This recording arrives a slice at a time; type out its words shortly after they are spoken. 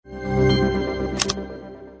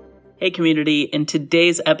Hey community, in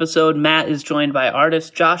today's episode, Matt is joined by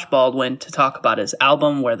artist Josh Baldwin to talk about his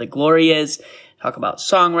album, Where the Glory Is, talk about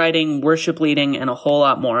songwriting, worship leading, and a whole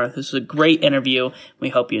lot more. This is a great interview. We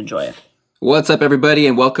hope you enjoy it. What's up, everybody,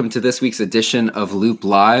 and welcome to this week's edition of Loop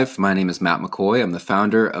Live. My name is Matt McCoy. I'm the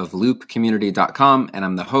founder of loopcommunity.com, and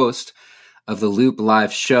I'm the host of the Loop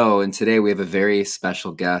Live show. And today we have a very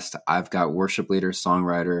special guest. I've got worship leader,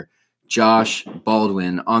 songwriter, Josh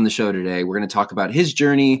Baldwin on the show today. We're going to talk about his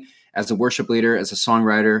journey as a worship leader, as a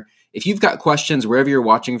songwriter. If you've got questions wherever you're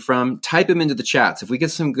watching from, type them into the chats. If we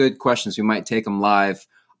get some good questions, we might take them live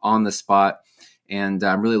on the spot. And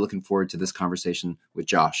I'm really looking forward to this conversation with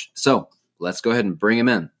Josh. So let's go ahead and bring him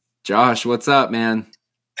in. Josh, what's up, man?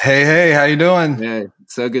 Hey, how you doing? Hey,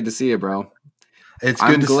 so good to see you, bro. It's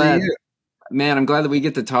good to see you. Man, I'm glad that we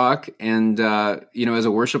get to talk. And, as a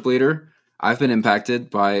worship leader, I've been impacted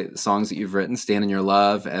by songs that you've written, Stand in Your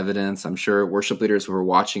Love, Evidence. I'm sure worship leaders who are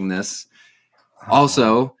watching this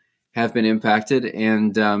also have been impacted.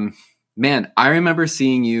 And man, I remember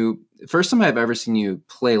seeing you, first time I've ever seen you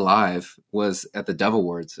play live was at the Dove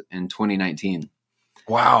Awards in 2019.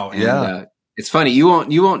 Wow. And, yeah. It's funny. You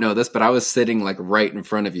won't know this, but I was sitting like right in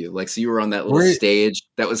front of you. Like, so you were on that little stage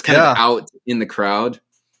that was kind of out in the crowd.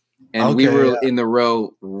 And we were in the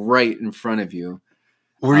row right in front of you.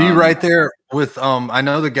 Were you right there with, I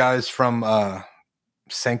know the guys from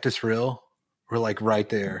Sanctus Real were like right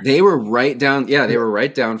there. They were right down. Yeah, they were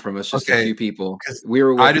right down from us, just a few people. We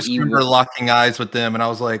were. I just remember locking eyes with them and I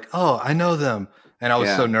was like, oh, I know them. And I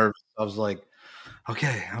was so nervous. I was like,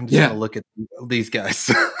 okay, I'm just going to look at these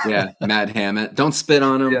guys. Yeah, Matt Hammett. Don't spit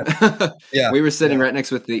on them. Yeah. We were sitting right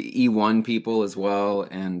next with the E1 people as well.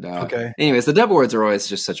 And anyways, the Dove Awards are always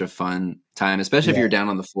just such a fun time, especially if you're down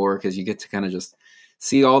on the floor, because you get to kind of just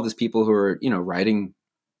see all these people who are, writing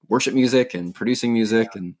worship music and producing music.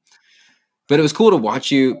 But it was cool to watch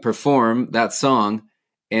you perform that song.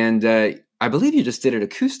 And I believe you just did it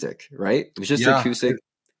acoustic, right? It was just acoustic.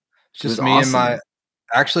 It's just me awesome.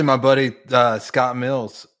 And my buddy, Scott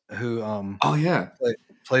Mills, who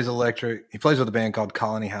plays electric. He plays with a band called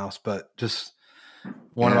Colony House, but just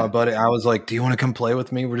one of my buddy, I was like, do you want to come play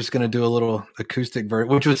with me? We're just going to do a little acoustic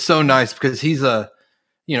version, which was so nice because he's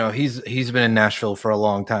he's been in Nashville for a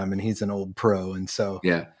long time and he's an old pro. And so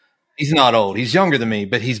he's not old. He's younger than me,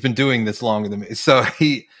 but he's been doing this longer than me. So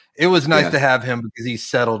it was nice to have him because he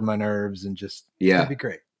settled my nerves and just, it'd be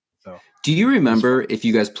great. So do you remember if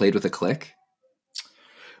you guys played with a click?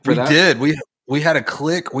 We did. We had a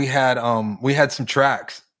click. We had some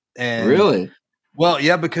tracks. And really? Well,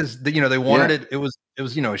 yeah, because they wanted it. It was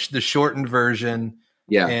the shortened version.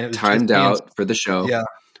 Yeah, and it was timed out for the show. Yeah,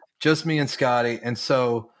 just me and Scotty. And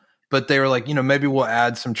so, but they were like, maybe we'll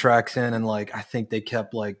add some tracks in, and like I think they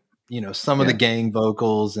kept like some of the gang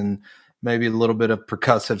vocals and maybe a little bit of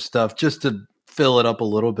percussive stuff just to fill it up a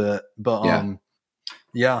little bit. But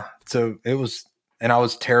so it was, and I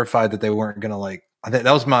was terrified that they weren't gonna like. I think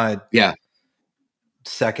that was my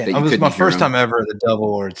second. It was my first time ever at the Dove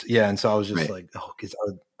Awards. Yeah, and so I was just like, "Oh,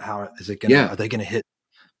 how is it gonna? Are they gonna hit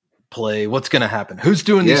play? What's gonna happen? Who's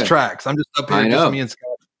doing these tracks? I'm just up here, just me and Scott."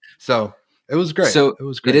 So it was great. So it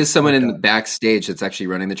was great. It is someone in the backstage that's actually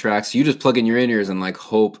running the tracks. You just plug in your in-ears and like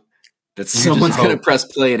hope that someone's gonna press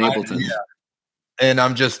play in Ableton. And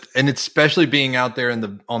and especially being out there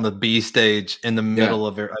on the B stage in the middle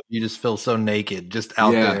of it, you just feel so naked, just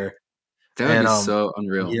out there. That would be so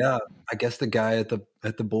unreal. Yeah, I guess the guy at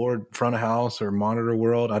the board, front of house or monitor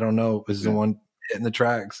world, I don't know, was the one hitting the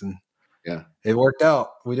tracks, and it worked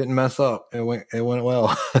out. We didn't mess up. It went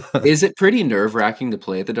well. Is it pretty nerve-wracking to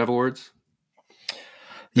play at the Dove Awards?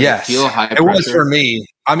 Yes, it was for me.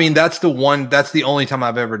 I mean, that's the only time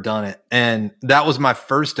I've ever done it, and that was my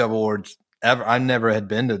first Dove Awards ever. I never had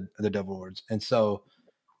been to the Dove Awards, and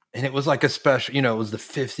it was like a special. It was the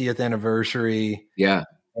 50th anniversary. Yeah.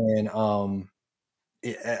 And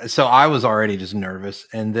so I was already just nervous.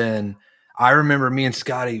 And then I remember me and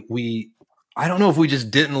Scotty, I don't know if we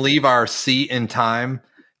just didn't leave our seat in time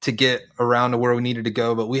to get around to where we needed to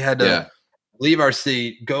go, but we had to leave our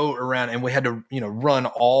seat, go around, and we had to, run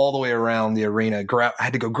all the way around the arena. I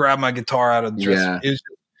had to go grab my guitar out of the dress.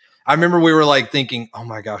 I remember we were like thinking, oh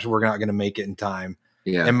my gosh, we're not going to make it in time.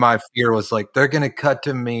 Yeah. And my fear was like, they're going to cut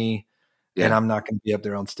to me. And I'm not going to be up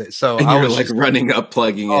there on stage. So I was like running up,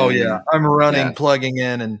 plugging in. Oh yeah, I'm running, plugging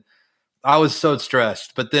in, and I was so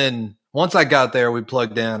stressed. But then once I got there, we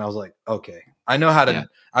plugged in. I was like, okay, I know how to.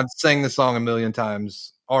 I've sang the song a million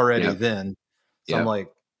times already. Then, so I'm like,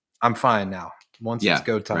 I'm fine now. Once it's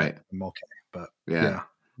go time, I'm okay. But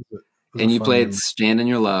and you played "Stand in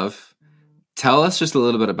Your Love." Tell us just a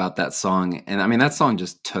little bit about that song. And I mean, that song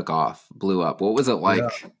just took off, blew up. What was it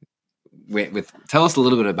like tell us a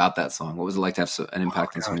little bit about that song. What was it like to have an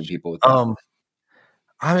impact on so many people with that?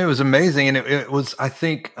 I mean, it was amazing. And it was, I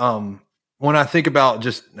think, when I think about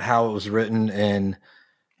just how it was written, and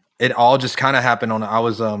it all just kind of happened I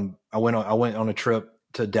went on a trip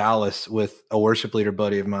to Dallas with a worship leader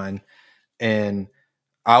buddy of mine. And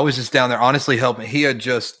I was just down there honestly helping. He had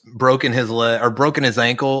just broken his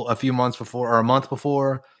ankle a month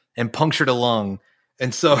before and punctured a lung.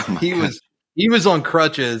 And so he was on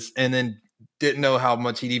crutches and then didn't know how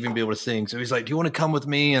much he'd even be able to sing. So he's like, do you want to come with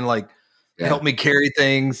me and like help me carry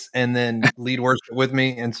things and then lead worship with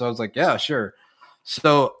me? And so I was like, yeah, sure.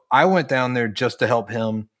 So I went down there just to help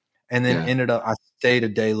him, and then I stayed a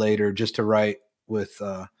day later just to write with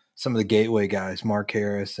some of the Gateway guys, Mark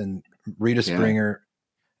Harris and Rita Springer.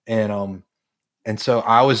 And so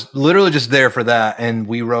I was literally just there for that. And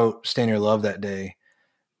we wrote Stand Your Love that day.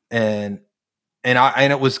 And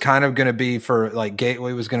it was kind of going to be for like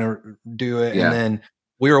Gateway was going to do it. Yeah. And then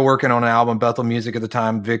we were working on an album, Bethel Music at the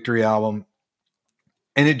time, Victory album.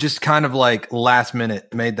 And it just kind of like last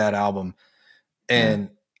minute made that album. And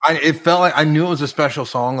it felt like I knew it was a special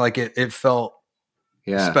song. Like it felt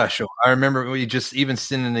special. I remember we just even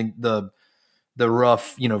sending the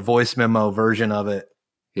rough, voice memo version of it.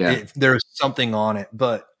 Yeah. There was something on it,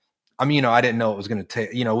 but I mean, I didn't know it was going to take,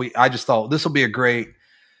 I just thought this will be a great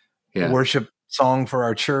worship song for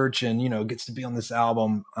our church, and, gets to be on this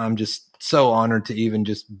album. I'm just so honored to even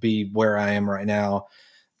just be where I am right now.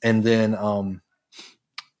 And then, and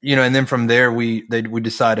then from there we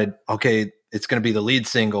decided, okay, it's going to be the lead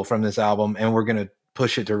single from this album, and we're going to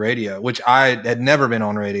push it to radio, which I had never been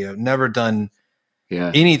on radio, never done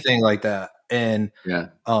anything like that. And,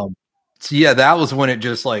 so that was when it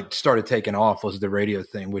just like started taking off, was the radio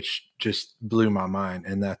thing, which just blew my mind.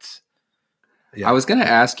 And that's, I was going to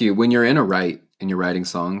ask you, when you're in and you're writing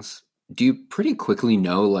songs, do you pretty quickly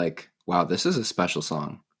know like, wow, this is a special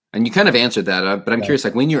song? And you kind of answered that, but I'm curious,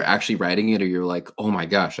 like when you're actually writing it, or you're like, oh my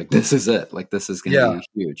gosh, like this is it. Like this is going to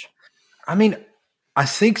be huge. I mean, I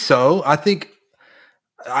think so. I think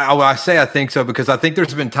I think so because I think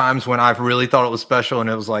there's been times when I've really thought it was special and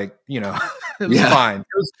it was like, it was fine.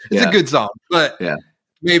 It's a good song, but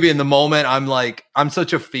maybe in the moment I'm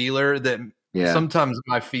such a feeler that sometimes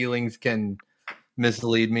my feelings can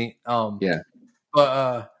mislead me.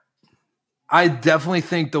 But I definitely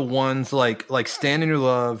think the ones like Stand in Your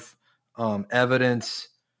Love, Evidence.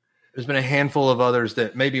 There's been a handful of others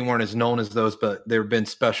that maybe weren't as known as those, but they've been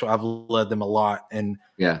special. I've led them a lot, and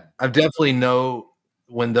I've definitely know.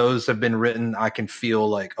 When those have been written, I can feel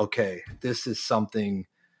like, okay, this is something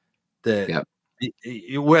that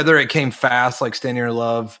whether it came fast, like Stand in Your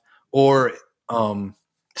Love, or some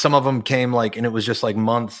of them came like, and it was just like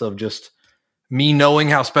months of just me knowing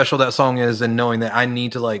how special that song is and knowing that I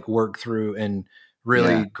need to like work through and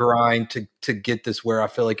really grind to get this where I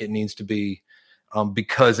feel like it needs to be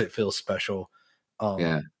because it feels special.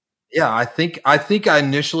 I think I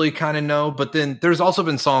initially kind of know, but then there's also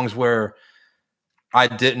been songs where I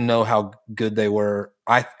didn't know how good they were.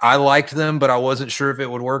 I liked them, but I wasn't sure if it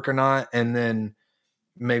would work or not. And then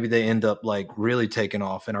maybe they end up like really taking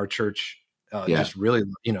off in our church. Just really,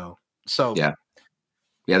 so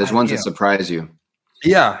there's ones that surprise you.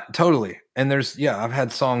 Yeah, totally. And I've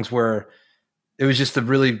had songs where it was just a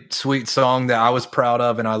really sweet song that I was proud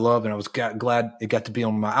of and I love, and I was glad it got to be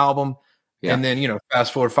on my album. Yeah. And then,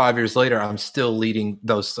 fast forward 5 years later, I'm still leading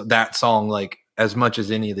that song like as much as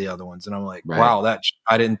any of the other ones. And I'm like, wow,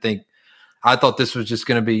 I thought this was just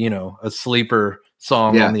going to be, a sleeper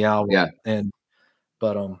song on the album. Yeah.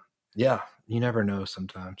 But you never know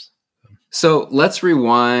sometimes. So let's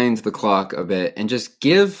rewind the clock a bit and just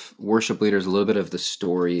give worship leaders a little bit of the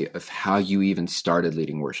story of how you even started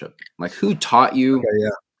leading worship. Like who taught you,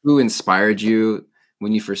 who inspired you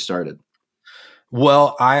when you first started?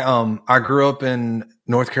 Well, I grew up in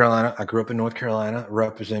North Carolina.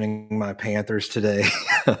 Representing my Panthers today.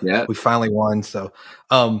 Yeah, we finally won. So,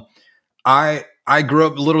 I grew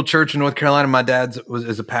up in a little church in North Carolina. My dad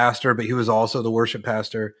is a pastor, but he was also the worship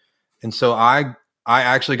pastor, and so I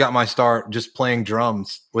actually got my start just playing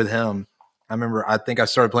drums with him. I think I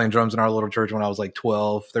started playing drums in our little church when I was like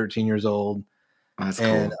 12, 13 years old. That's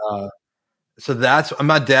cool. So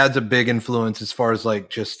my dad's a big influence as far as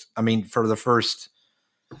like for the first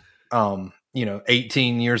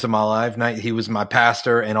 18 years of my life. He was my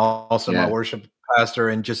pastor and also my worship pastor,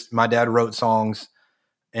 and just my dad wrote songs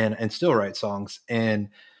and still writes songs. And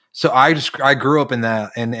so I grew up in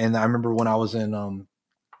that. And I remember when I was in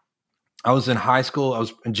high school, I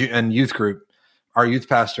was in youth group. Our youth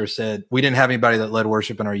pastor said we didn't have anybody that led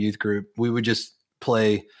worship in our youth group. We would just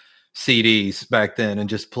play CDs back then and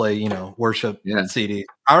just play, worship Yeah. CDs.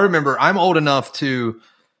 I remember I'm old enough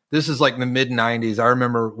this is like the mid 90s. I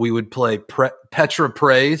remember we would play Petra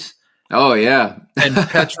Praise. Oh yeah. And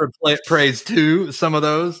Petra Praise 2, some of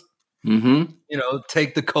those. Mm-hmm.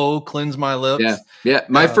 Take the cold, cleanse my lips. Yeah. Yeah.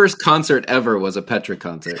 My first concert ever was a Petra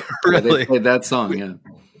concert. Really? They played that song. Yeah.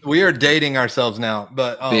 We are dating ourselves now,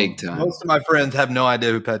 but Big time. Most of my friends have no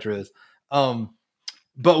idea who Petra is.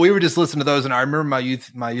 But we were just listening to those, and I remember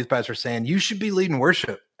my youth pastor saying, "You should be leading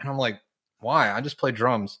worship." And I'm like, "Why? I just play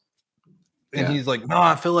drums." And he's like, "No,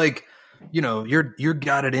 I feel like, you're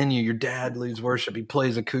got it in you. Your dad leads worship. He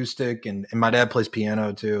plays acoustic, and my dad plays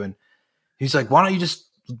piano too." And he's like, "Why don't you just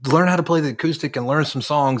learn how to play the acoustic and learn some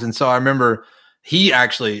songs?" And so I remember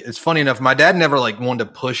it's funny enough, my dad never like wanted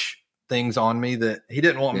to push things on me that he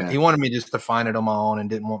didn't want. He wanted me just to find it on my own and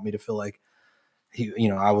didn't want me to feel like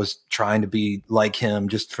I was trying to be like him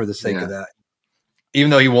just for the sake of that,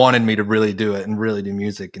 even though he wanted me to really do it and really do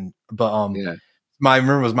music. I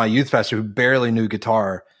remember it was my youth pastor who barely knew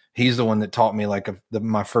guitar. He's the one that taught me like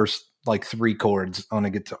my first like 3 chords on a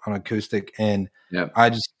guitar, on acoustic. And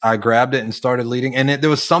I grabbed it and started leading. And there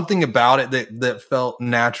was something about it that felt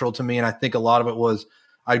natural to me. And I think a lot of it was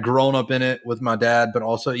I'd grown up in it with my dad, but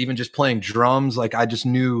also even just playing drums. Like I just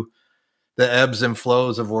knew the ebbs and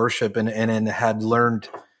flows of worship and had learned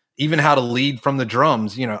even how to lead from the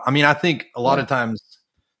drums. I think a lot of times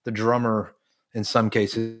the drummer in some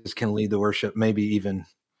cases can lead the worship, maybe even,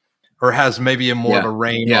 or has maybe a more of a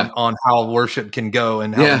reign on how worship can go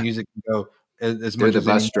and how the music can go as much as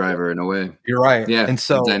the bus driver in a way. You're right. Yeah. And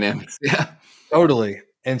so dynamics. Yeah, totally.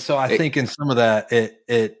 And so I think in some of that,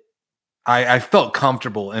 I felt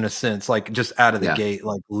comfortable in a sense, like just out of the gate,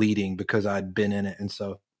 like leading because I'd been in it. And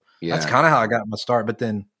so that's kind of how I got my start, but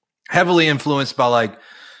then heavily influenced by like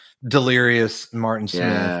Delirious, Martin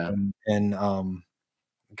Smith, and there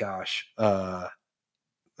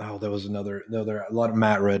was a lot of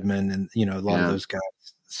Matt Redman and a lot of those guys.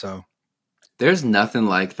 So there's nothing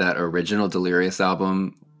like that original Delirious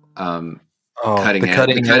album, Cutting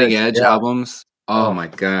Edge albums. Oh my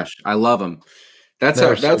gosh, I love them. That's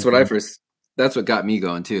what got me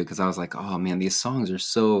going too, because I was like, oh man, these songs are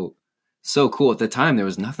so cool. At the time, there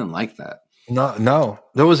was nothing like that. No,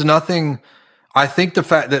 there was nothing. I think the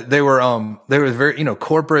fact that they were very,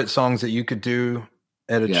 corporate songs that you could do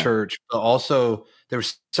at a church, but also they were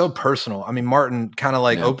so personal. I mean, Martin kind of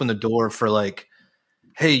like opened the door for like,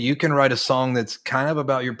 hey, you can write a song that's kind of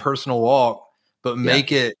about your personal walk, but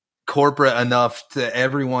make it corporate enough that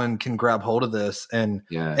everyone can grab hold of this. And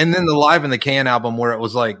then the Live in the Can album, where it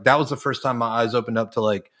was like, that was the first time my eyes opened up to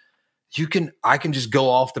like, I can just go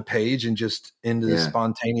off the page and just into the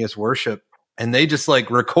spontaneous worship. And they just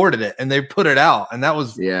like recorded it and they put it out. And that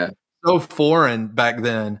was so foreign back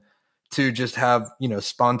then to just have,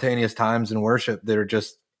 spontaneous times in worship that are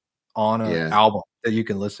just on an album that you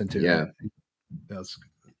can listen to. Yeah. That's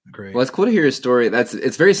great. Well, it's cool to hear your story.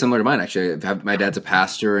 It's very similar to mine, actually. My dad's a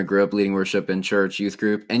pastor and grew up leading worship in church, youth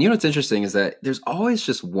group. And what's interesting is that there's always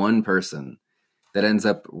just one person that ends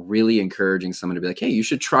up really encouraging someone to be like, hey, you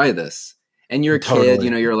should try this. And you're a kid,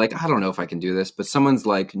 you're like, I don't know if I can do this. But someone's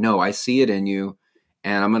like, no, I see it in you.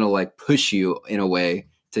 And I'm going to like push you in a way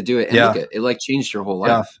to do it. And look, it like changed your whole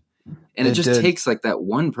life. And it just takes like that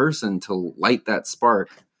one person to light that spark.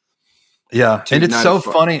 Yeah. And it's so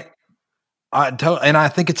funny. And I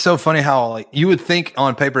think it's so funny how like you would think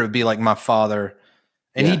on paper it would be like my father.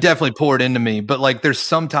 And he definitely poured into me. But like there's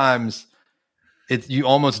sometimes you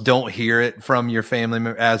almost don't hear it from your family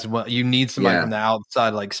member as well. You need somebody from the outside,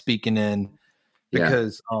 like speaking in,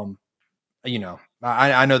 because,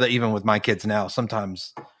 I know that even with my kids now,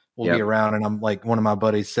 sometimes we'll be around and I'm like, one of my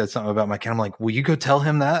buddies said something about my kid. I'm like, will you go tell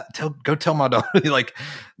him that? Go tell my daughter. Like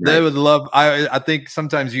they would love, I think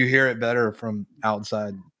sometimes you hear it better from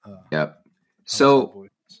outside. So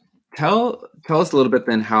tell us a little bit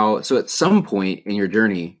then so at some point in your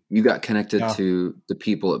journey, you got connected to the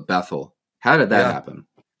people at Bethel. How did that happen?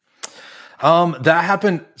 That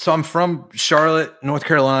happened. So I'm from Charlotte, North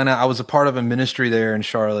Carolina. I was a part of a ministry there in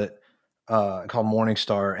Charlotte called Morning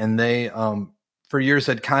Star. And they, for years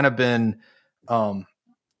had kind of been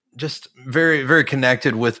just very, very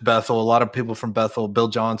connected with Bethel. A lot of people from Bethel, Bill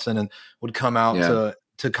Johnson, and would come out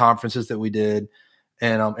to conferences that we did.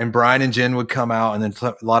 And Brian and Jen would come out, and then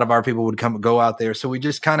a lot of our people would go out there. So we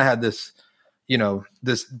just kind of had this,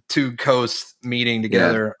 this two coasts meeting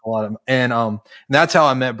together a lot of, and that's how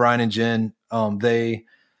I met Brian and Jen. I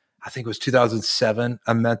think it was 2007.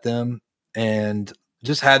 I met them and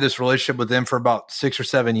just had this relationship with them for about 6 or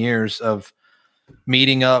 7 years of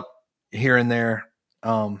meeting up here and there,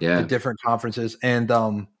 at different conferences. And,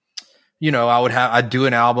 I'd do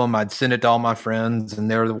an album, I'd send it to all my friends, and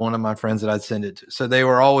they were one of my friends that I'd send it to. So they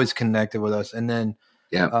were always connected with us. And then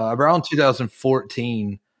around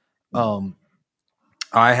 2014,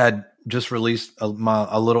 I had just released a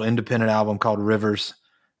little independent album called Rivers,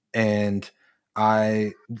 and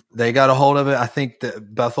they got a hold of it. I think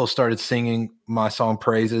that Bethel started singing my song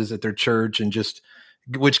Praises at their church, and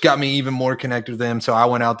which got me even more connected with them. So I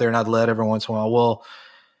went out there and I'd led every once in a while. Well,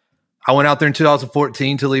 I went out there in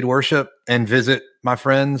 2014 to lead worship and visit my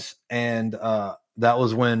friends. And that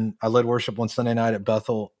was when I led worship one Sunday night at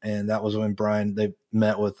Bethel. And that was when Brian, they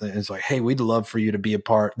met with it. And it's like, hey, we'd love for you to be a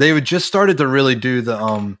part. They would just started to really do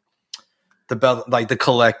the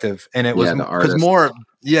collective. And it was because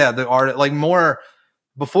the art, like more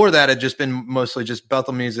before that had just been mostly just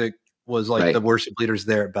Bethel music was like the worship leaders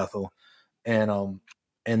there at Bethel. And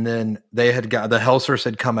then they had got the Helsers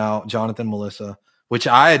had come out, Jonathan, Melissa, which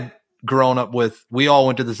I had grown up with. We all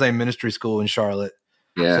went to the same ministry school in Charlotte.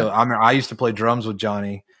 Yeah. So I used to play drums with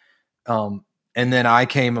Johnny. And then I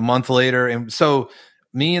came a month later. And so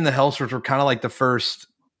me and the Helsers were kind of like the first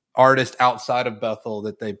artist outside of Bethel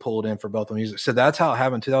that they pulled in for Bethel music. So that's how it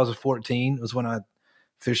happened. 2014 was when I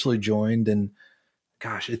officially joined. And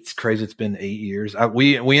gosh, it's crazy. It's been 8 years.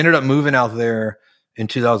 We ended up moving out there in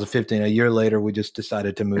 2015. A year later, we just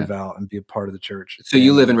decided to move out and be a part of the church. So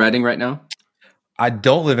you live in Reading right now? I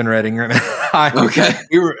don't live in Reading right now. Okay.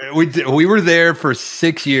 We were there for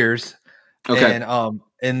 6 years. Okay.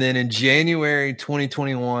 And then in January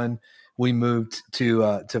 2021, we moved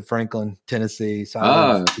to Franklin, Tennessee.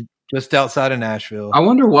 So just outside of Nashville. I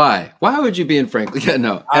wonder why. Why would you be in Franklin? Yeah,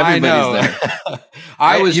 no, everybody's there.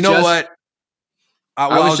 I was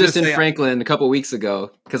just in Franklin a couple weeks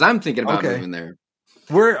ago because I'm thinking about moving there.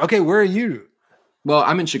 Where are you? Well,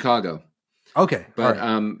 I'm in Chicago. Okay. But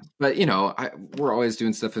we're always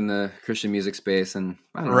doing stuff in the Christian music space, and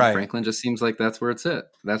I don't know, Franklin just seems like that's where it's at.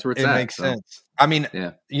 That's where it's at. It makes sense. I mean,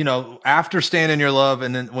 after Stand in Your Love,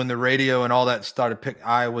 and then when the radio and all that started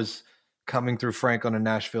I was coming through Franklin and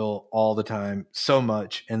Nashville all the time, so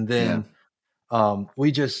much. And then I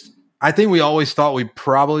think we always thought we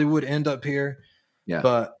probably would end up here. Yeah.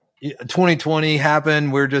 But 2020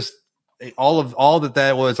 happened. We're just all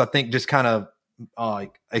that was, I think, just kind of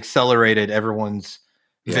accelerated everyone's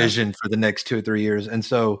vision for the next 2 or 3 years. And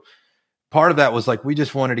so part of that was like, we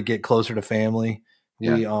just wanted to get closer to family.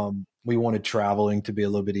 Yeah. We wanted traveling to be a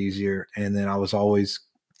little bit easier. And then I was always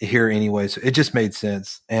here anyway. So it just made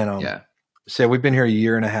sense. And so we've been here a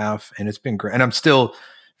year and a half, and it's been great. And I'm still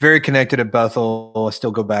very connected at Bethel. I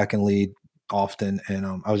still go back and lead often.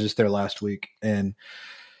 And I was just there last week, and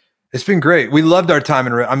it's been great. We loved our time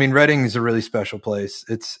in Reading is a really special place.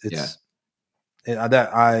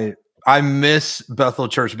 I miss Bethel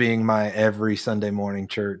Church being my every Sunday morning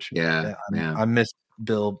church. Yeah. I miss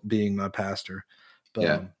Bill being my pastor,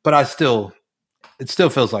 but it still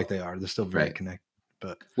feels like they are. They're still very connected.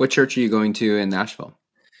 But what church are you going to in Nashville?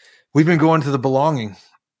 We've been going to the Belonging.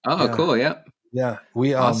 Oh, cool. Yeah. Yeah.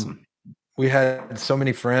 Awesome. We had so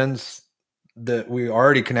many friends that we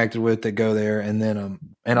already connected with that go there. And then,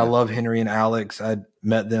 I love Henry and Alex. I'd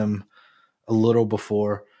met them a little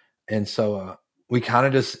before. And so, we kind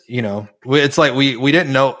of just, it's like we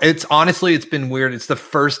didn't know. It's been weird. It's the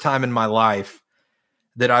first time in my life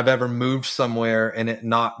that I've ever moved somewhere and it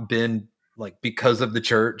not been like because of the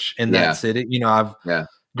church in that city.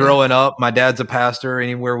 Growing up, my dad's a pastor.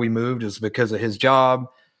 Anywhere we moved was because of his job.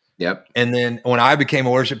 Yep. And then when I became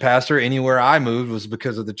a worship pastor, anywhere I moved was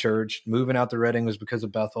because of the church. Moving out to Reading was because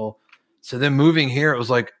of Bethel. So then moving here, it was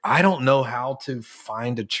like, I don't know how to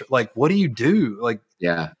find a church. Like, what do you do? Like,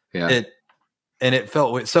 it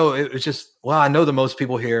felt weird. So it was just, I know the most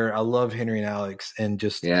people here. I love Henry and Alex, and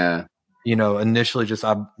just, initially just,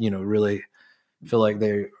 I, really feel like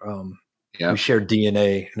they, we share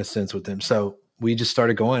DNA in a sense with them. So we just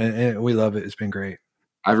started going, and we love it. It's been great.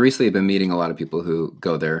 I've recently been meeting a lot of people who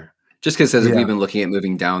go there just because we've been looking at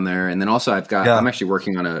moving down there. And then also I'm actually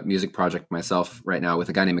working on a music project myself right now with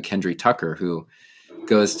a guy named McKendry Tucker, who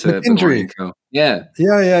goes to McKendry. Yeah.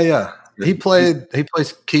 He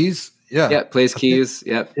plays keys. Yeah, plays keys.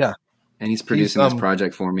 Yep. Yeah. And he's producing this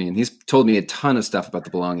project for me, and he's told me a ton of stuff about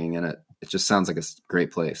the Belonging, and it just sounds like a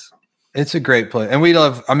great place. It's a great place. And we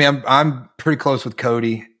love, I'm pretty close with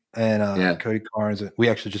Cody and Cody Carnes. We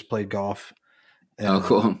actually just played golf. And,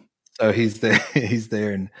 cool. So he's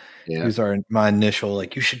there, and he was my initial,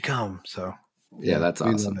 like, you should come. So that's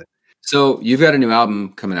awesome. So you've got a new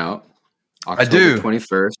album coming out October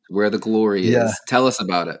 21st, Where the Glory Is. Tell us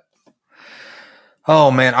about it.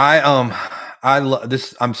 Oh man, I love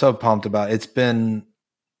this. I'm so pumped about it. It's been,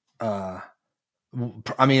 I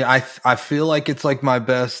feel like it's like my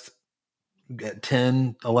best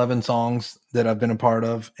 10, 11 songs that I've been a part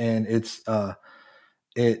of. And it's,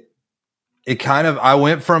 it kind of, I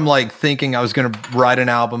went from like thinking I was going to write an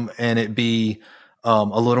album and it be a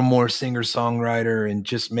little more singer songwriter and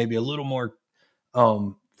just maybe a little more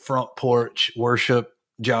front porch worship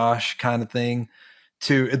Josh kind of thing,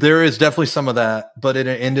 to there is definitely some of that, but it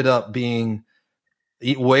ended up being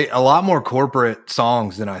a lot more corporate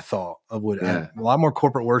songs than I thought I would. Yeah. A lot more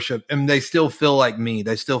corporate worship, and they still feel like me.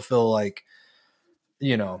 They still feel like,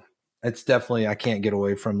 it's definitely, I can't get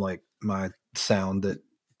away from like my sound that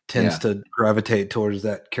tends to gravitate towards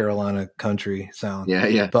that Carolina country sound.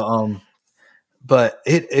 Yeah. But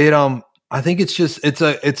I think it's just,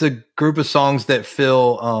 it's a group of songs that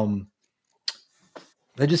feel,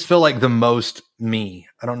 they just feel like the most me.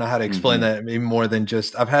 I don't know how to explain that any more than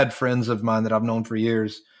just, I've had friends of mine that I've known for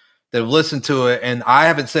years that have listened to it, and I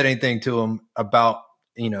haven't said anything to them about,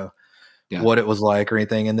 what it was like or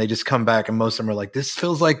anything. And they just come back, and most of them are like, this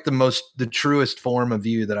feels like the truest form of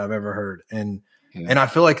you that I've ever heard. And I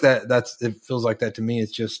feel like it feels like that to me.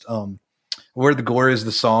 It's just, Where the Glory Is,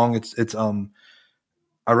 the song. It's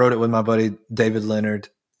I wrote it with my buddy David Leonard,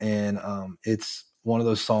 and it's one of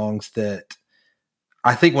those songs that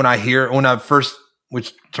I think when I first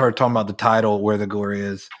started talking about the title, Where the Glory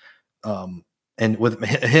Is, and with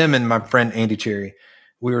him and my friend Andy Cherry,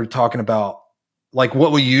 we were talking about like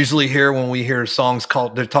what we usually hear when we hear songs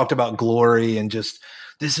they're talked about glory, and just,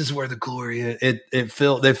 this is where the glory is. They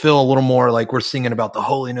feel a little more like we're singing about the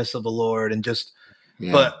holiness of the Lord, and just,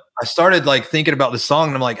 but I started like thinking about the song,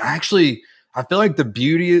 and I'm like, I feel like the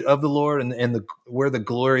beauty of the Lord and where the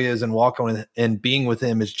glory is, and walking with and being with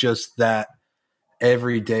him, is just that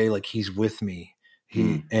every day, like he's with me.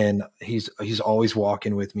 He's always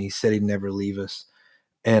walking with me. He said he'd never leave us.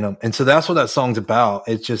 And so that's what that song's about.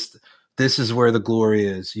 It's just, this is where the glory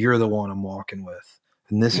is. You're the one I'm walking with.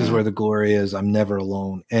 And this is where the glory is. I'm never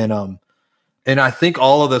alone. And I think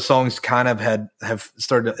all of the songs kind of have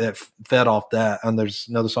started to fed off that. And there's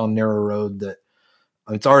another song, Narrow Road, that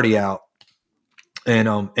it's already out.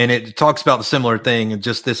 And it talks about the similar thing, and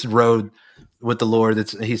just this road with the Lord.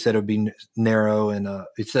 He said it would be narrow, and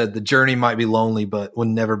he said the journey might be lonely, but would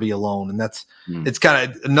never be alone. And that's, it's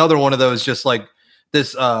kind of another one of those, just like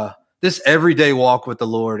this everyday walk with the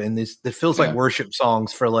Lord. And it feels like worship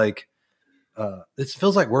songs for like, this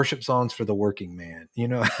feels like worship songs for the working man,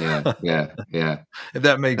 Yeah. If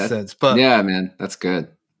that makes sense. But yeah, man, that's good.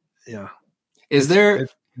 Yeah.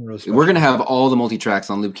 We're going to have all the multi-tracks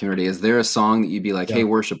on Loop Community. Is there a song that you'd be like, hey,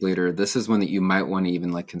 worship leader, this is one that you might want to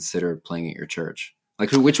even like consider playing at your church?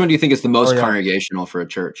 Like, which one do you think is the most congregational for a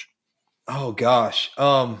church? Oh gosh.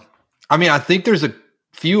 I mean, I think there's a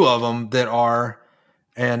few of them that are,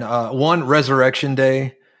 and one, Resurrection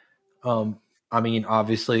Day. I mean,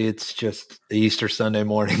 obviously it's just the Easter Sunday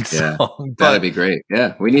morning song. That'd be great.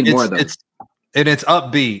 Yeah. We need more of those. It's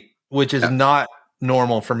upbeat, which is not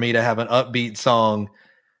normal for me to have an upbeat song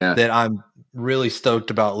that I'm really stoked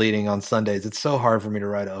about leading on Sundays. It's so hard for me to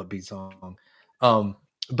write an upbeat song.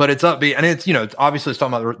 But it's upbeat, and it's, it's obviously it's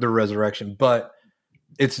talking about the resurrection, but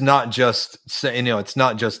it's not just, it's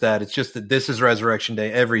not just that. It's just that this is Resurrection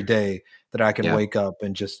Day every day that I can wake up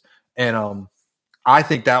and just, I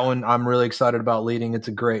think that one I'm really excited about leading. It's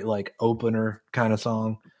a great like opener kind of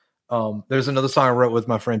song. There's another song I wrote with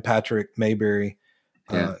my friend Patrick Mayberry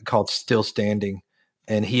called Still Standing,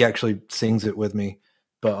 and he actually sings it with me.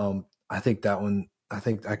 But I think that one, I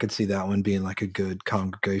could see that one being like a good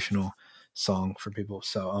congregational song for people.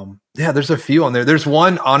 So there's a few on there. There's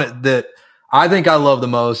one on it that I think I love the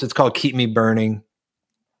most. It's called Keep Me Burning.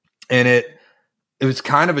 And it was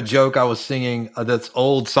kind of a joke. I was singing this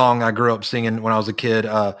old song I grew up singing when I was a kid.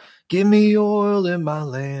 Give me oil in my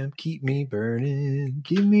lamp, keep me burning.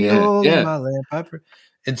 Give me oil in my lamp.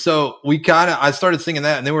 And so I started singing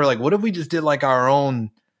that, and then we were like, what if we just did like our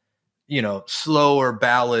own, slower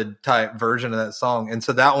ballad type version of that song? And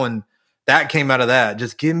so that came out of that.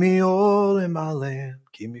 Just give me oil in my lamp,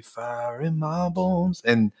 give me fire in my bones.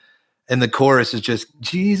 And the chorus is just,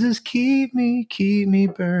 Jesus, keep me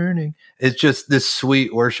burning. It's just this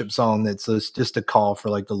sweet worship song that's just a call for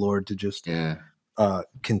like the Lord to just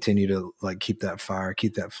continue to like keep that fire,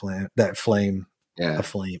 keep that flame, that fire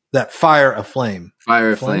aflame.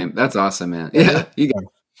 Fire aflame. That's awesome, man. Yeah, you got it.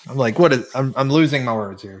 I'm like, I'm losing my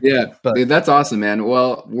words here. Yeah, but dude, that's awesome, man.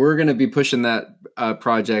 Well, we're going to be pushing that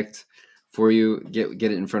project for you, get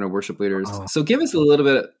it in front of worship leaders. So give us a little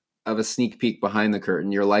bit of a sneak peek behind the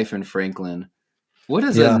curtain, your life in Franklin. What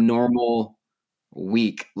does a normal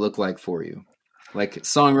week look like for you? Like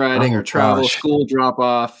songwriting or travel, school drop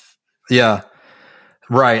off? Yeah.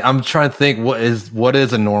 Right. I'm trying to think what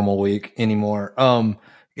is a normal week anymore.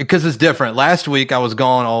 because it's different. Last week I was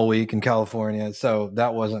gone all week in California, so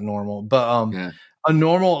that wasn't normal. But a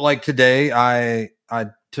normal, like today, I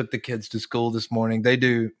took the kids to school this morning. They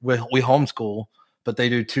do we homeschool, but they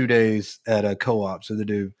do 2 days at a co-op, so they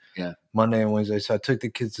do Monday and Wednesday. So I took the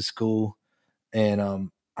kids to school, and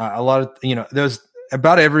a lot of there's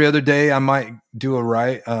about every other day I might do a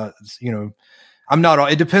write. I'm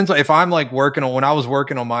not. It depends on if I'm like working on. When I was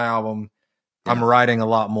working on my album, I'm writing a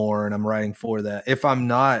lot more, and I'm writing for that. If I'm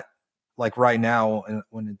not, like right now,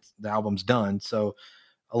 when the album's done, so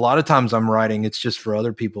a lot of times I'm writing. It's just for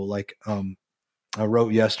other people. Like I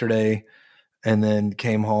wrote yesterday, and then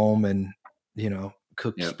came home and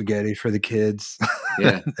cooked spaghetti for the kids.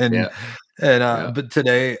 But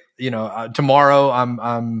today, tomorrow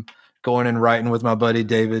I'm going and writing with my buddy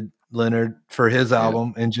David Leonard for his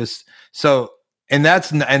album, and just so. And that's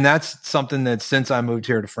something that since I moved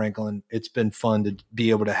here to Franklin, it's been fun to be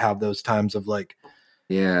able to have those times of like,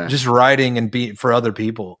 just writing and be for other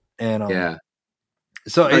people. And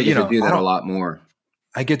so you can do that a lot more.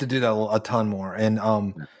 I get to do that a ton more, and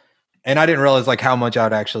I didn't realize like how much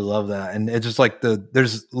I'd actually love that. And it's just like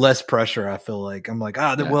there's less pressure. I feel like I'm like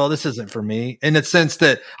well, this isn't for me in the sense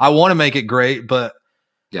that I want to make it great, but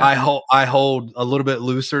I hold a little bit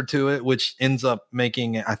looser to it, which ends up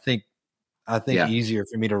making it, I think easier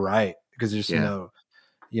for me to write because there's I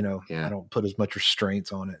don't put as much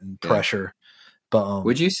restraints on it and pressure. But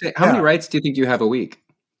would you say how many writes do you think you have a week?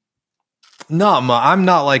 No, I'm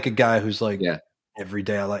not like a guy who's like every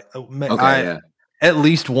day. I like at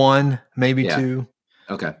least one, maybe two.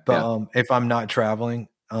 Okay, but if I'm not traveling,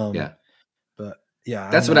 but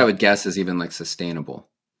that's what I would guess is even like sustainable.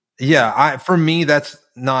 Yeah, for me that's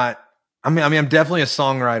not. I mean, I'm definitely a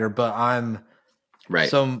songwriter, but I'm. Right.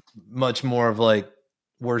 So much more of like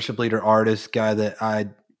worship leader artist guy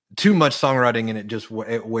that too much songwriting and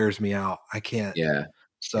it wears me out. I can't. Yeah.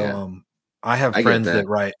 So I have friends that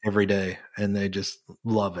write every day and they just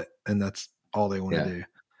love it and that's all they want to do.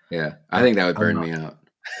 Yeah. I think that would burn me out.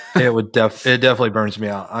 It definitely burns me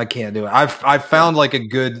out. I can't do it. I've found like a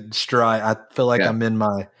good stride. I feel like I'm in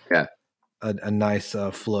my a nice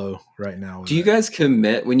flow right now. Do you guys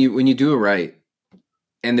commit when you do a write?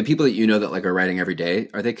 And the people that that like are writing every day,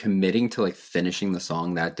 are they committing to like finishing the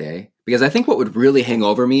song that day? Because I think what would really hang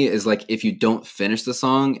over me is like if you don't finish the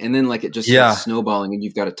song and then like it just starts snowballing and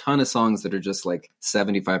you've got a ton of songs that are just like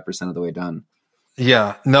 75% of the way done.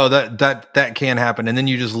 Yeah, no, that can happen. And then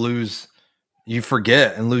you just you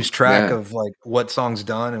forget and lose track of like what song's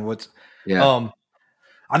done and what's, I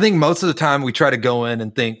think most of the time we try to go in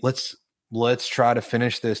and think, let's try to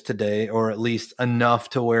finish this today, or at least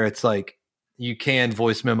enough to where it's like, you can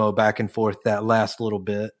voice memo back and forth that last little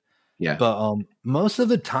bit. Yeah. But most of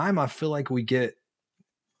the time I feel like we get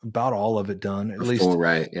about all of it done. At least full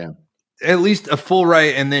write, yeah. At least a full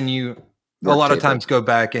write, and then a lot of times go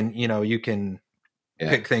back and you can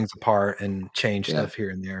pick things apart and change stuff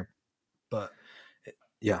here and there. But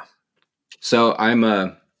So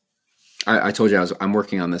I told you I'm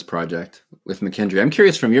working on this project with McKendry. I'm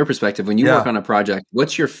curious from your perspective, when you work on a project,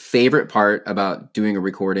 what's your favorite part about doing a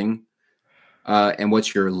recording? And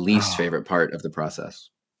what's your least favorite part of the process?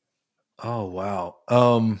 Oh, wow.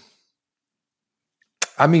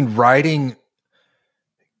 I mean, writing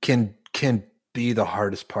can be the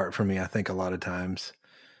hardest part for me, I think, a lot of times.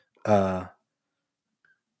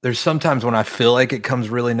 There's sometimes when I feel like it comes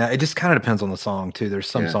really it just kind of depends on the song, too. There's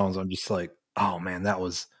some songs I'm just like, oh, man, that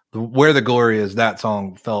was Where the Glory Is. That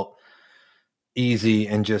song felt easy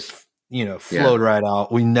and just, flowed right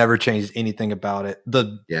out. We never changed anything about it.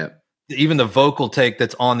 Even the vocal take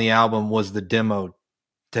that's on the album was the demo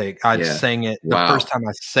take. I sang it the first time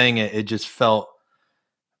I sang it. It just felt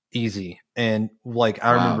easy. And like,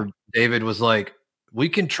 I remember David was like, we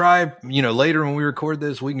can try, later when we record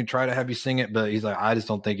this, we can try to have you sing it. But he's like, I just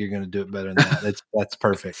don't think you're going to do it better than that. That's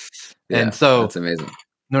perfect. And so that's amazing.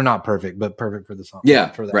 No, not perfect, but perfect for the song.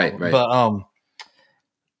 Yeah. For that right. album.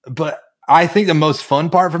 But I think the most fun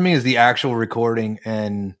part for me is the actual recording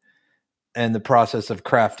and the process of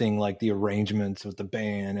crafting like the arrangements with the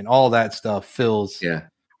band and all that stuff feels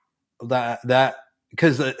that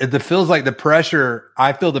because it feels like the pressure.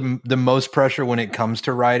 I feel the most pressure when it comes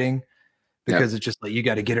to writing because it's just like, you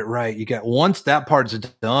got to get it right. Once that part's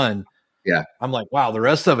done. Yeah. I'm like, wow, the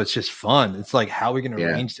rest of it's just fun. It's like, how are we going to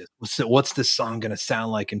arrange this? What's this song going to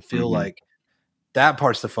sound like and feel like? That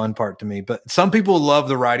part's the fun part to me. But some people love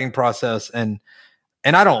the writing process and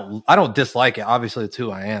I don't dislike it. Obviously, it's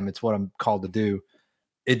who I am. It's what I'm called to do.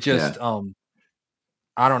 It just,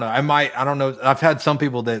 I don't know. I don't know. I've had some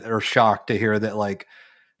people that are shocked to hear that like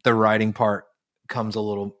the writing part comes a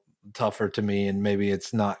little tougher to me, and maybe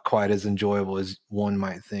it's not quite as enjoyable as one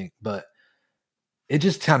might think, but it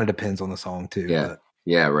just kind of depends on the song too. Yeah. But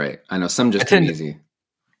Yeah, right. I know some just come easy.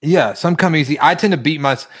 Yeah, some come easy. I tend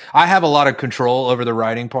to I have a lot of control over the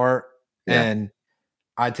writing part, and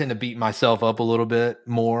I tend to beat myself up a little bit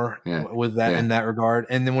more with that in that regard.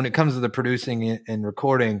 And then when it comes to the producing and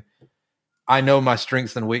recording, I know my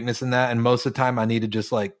strengths and weakness in that, and most of the time I need to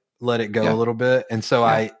just like let it go a little bit. And so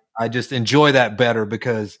I just enjoy that better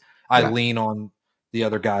because I lean on the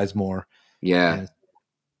other guys more. Yeah.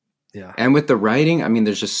 And with the writing, I mean,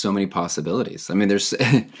 there's just so many possibilities. I mean, there's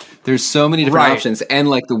so many different options, and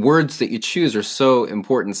like the words that you choose are so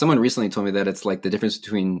important. Someone recently told me that it's like the difference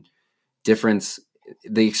between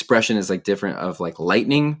the expression is like different of like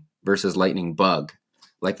lightning versus lightning bug.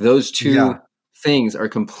 Like those two things are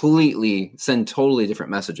send totally different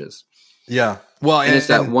messages. Yeah. Well, and it's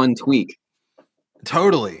that one tweak.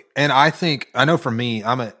 Totally. And I know for me,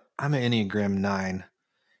 I'm an Enneagram 9.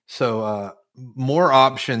 So, more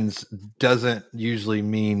options doesn't usually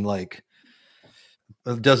mean like,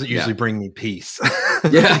 it doesn't usually bring me peace.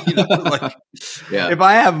 If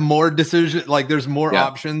I have more decision, like there's more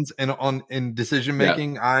options in decision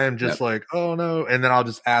making, I am just like, oh no. And then I'll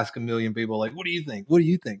just ask a million people like, what do you think? What do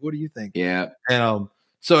you think? What do you think? Yeah. And,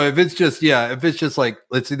 so if it's just like,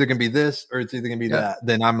 it's either gonna be this or it's either gonna be that,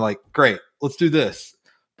 then I'm like, great, let's do this.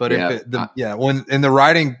 But when in the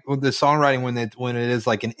writing, with the songwriting, when it is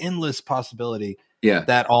like an endless possibility,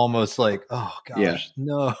 that almost like, oh gosh,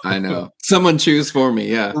 no, I know, someone choose for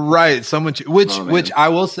me, right, which I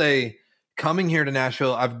will say, coming here to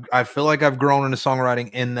Nashville, I feel like I've grown into songwriting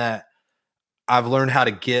in that I've learned how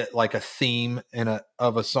to get like a theme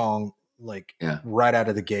of a song like right out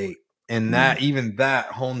of the gate, and that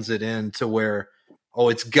hones it in to where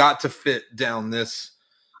it's got to fit down these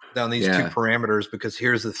two parameters, because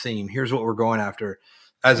here's the theme, here's what we're going after,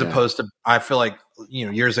 as opposed to, I feel like,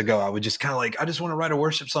 years ago I would just kind of like, I just want to write a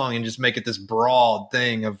worship song and just make it this broad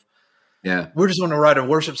thing of we're just want to write a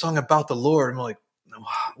worship song about the Lord. I'm like,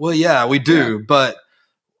 well, yeah, we do, but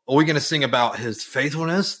are we going to sing about his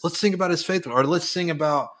faithfulness? Let's sing about his faithfulness, or let's sing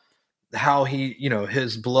about how he,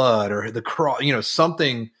 his blood or the cross,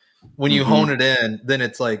 something. When you hone it in, then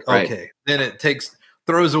it's like, okay, then it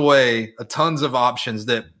throws away tons of options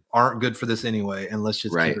that aren't good for this anyway, and let's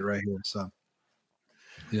just keep it right here. So,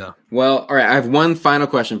 yeah. Well, all right. I have one final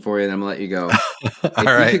question for you, and I'm gonna let you go. If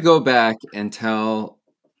you could go back and tell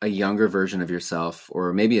a younger version of yourself,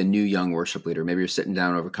 or maybe a new young worship leader, maybe you're sitting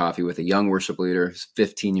down over coffee with a young worship leader who's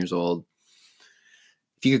 15 years old.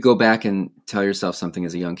 If you could go back and tell yourself something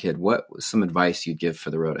as a young kid, what was some advice you'd give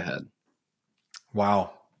for the road ahead?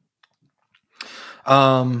 Wow.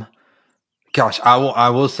 Gosh, I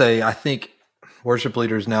will say, I think worship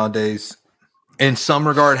leaders nowadays, in some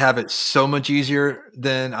regard, have it so much easier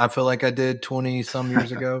than I feel like I did 20 some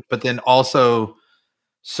years ago, but then also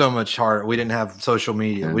so much harder. We didn't have social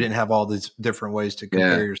media. We didn't have all these different ways to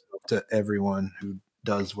compare yourself to everyone who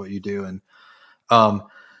does what you do. And,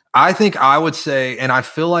 I think I would say, and I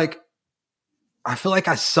feel like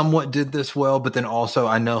I somewhat did this well, but then also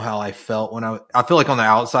I know how I felt when I feel like on the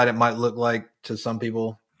outside, it might look like to some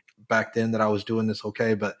people back then that I was doing this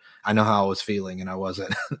okay, but I know how I was feeling and I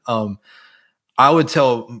wasn't. I would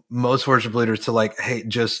tell most worship leaders to like, hey,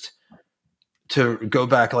 just to go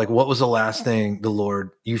back, like, what was the last thing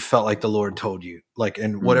you felt like the Lord told you, like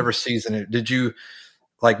in whatever season did you,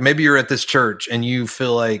 like, maybe you're at this church and you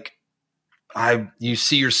feel like you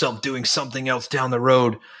see yourself doing something else down the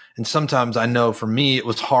road. And sometimes I know for me, it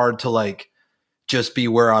was hard to like just be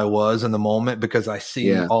where I was in the moment, because I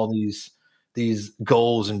see all these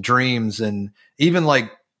goals and dreams and even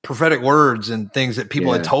like prophetic words and things that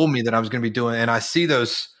people had told me that I was going to be doing. And I see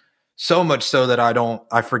those so much so that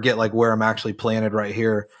I forget like where I'm actually planted right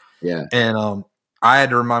here. Yeah. And, I had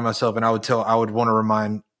to remind myself, and I would want to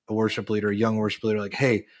remind a worship leader, a young worship leader, like,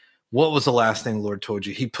 hey, what was the last thing the Lord told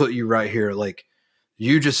you? He put you right here. Like,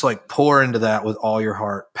 you just like pour into that with all your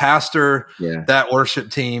heart, pastor that worship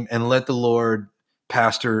team, and let the Lord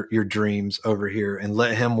pastor your dreams over here and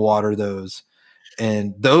let him water those.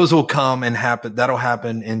 And those will come and happen. That'll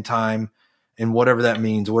happen in time, and whatever that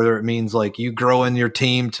means, whether it means like you grow in your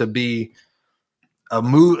team to be a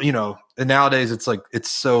move, and nowadays it's like, it's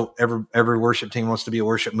so every worship team wants to be a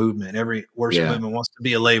worship movement. Every worship movement wants to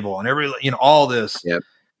be a label, and all this. Yep.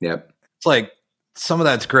 It's like, some of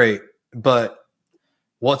that's great, but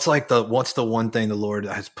what's the one thing the Lord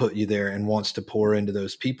has put you there and wants to pour into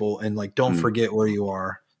those people? And like, don't forget where you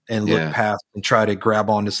are and look past and try to grab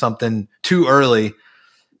onto something too early,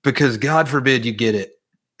 because God forbid you get it.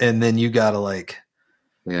 And then you got to like,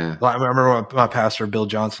 I remember my pastor, Bill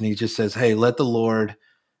Johnson, he just says, hey, let the Lord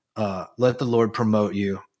let the Lord promote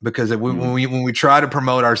you, because when we try to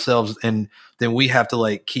promote ourselves, and then we have to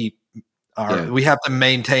like we have to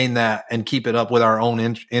maintain that and keep it up with our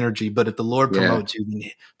own energy. But if the Lord promotes you,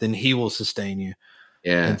 then He will sustain you.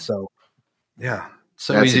 Yeah. And so,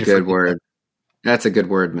 so that's easy a good word. That's a good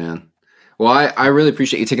word, man. Well, I really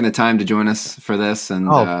appreciate you taking the time to join us for this. And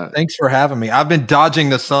thanks for having me. I've been dodging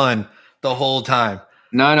the sun the whole time.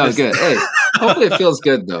 No, good. Hey, hopefully it feels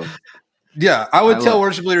good though. Yeah, I would tell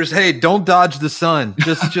worship leaders, hey, don't dodge the sun.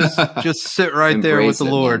 Just sit right there with the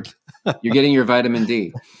Lord. You're getting your vitamin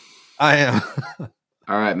D. I am.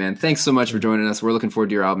 All right, man. Thanks so much for joining us. We're looking forward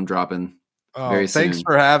to your album dropping very soon. Thanks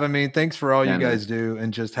for having me. Thanks for all you guys do,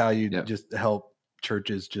 and just how you just help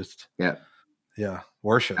churches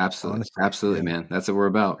worship. Absolutely. Honestly. Absolutely, man. That's what we're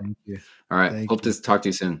about. Thank you. All right. Hope to talk to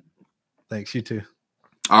you soon. Thanks. You too.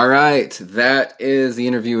 All right. That is the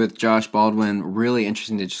interview with Josh Baldwin. Really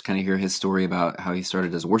interesting to just kind of hear his story about how he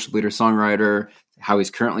started as a worship leader, songwriter, how he's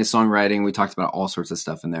currently songwriting. We talked about all sorts of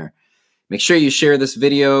stuff in there. Make sure you share this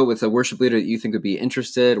video with a worship leader that you think would be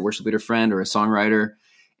interested, a worship leader friend or a songwriter.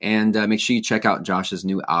 And make sure you check out Josh's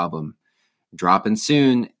new album. Dropping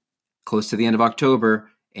soon, close to the end of October.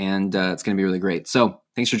 And it's going to be really great. So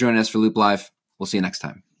thanks for joining us for Loop Live. We'll see you next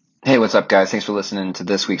time. Hey, what's up, guys? Thanks for listening to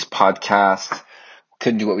this week's podcast.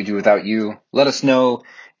 Couldn't do what we do without you. Let us know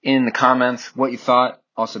in the comments what you thought.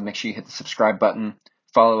 Also, make sure you hit the subscribe button.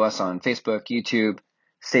 Follow us on Facebook, YouTube.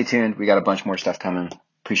 Stay tuned. We got a bunch more stuff coming.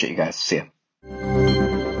 Appreciate you guys. See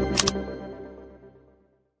ya.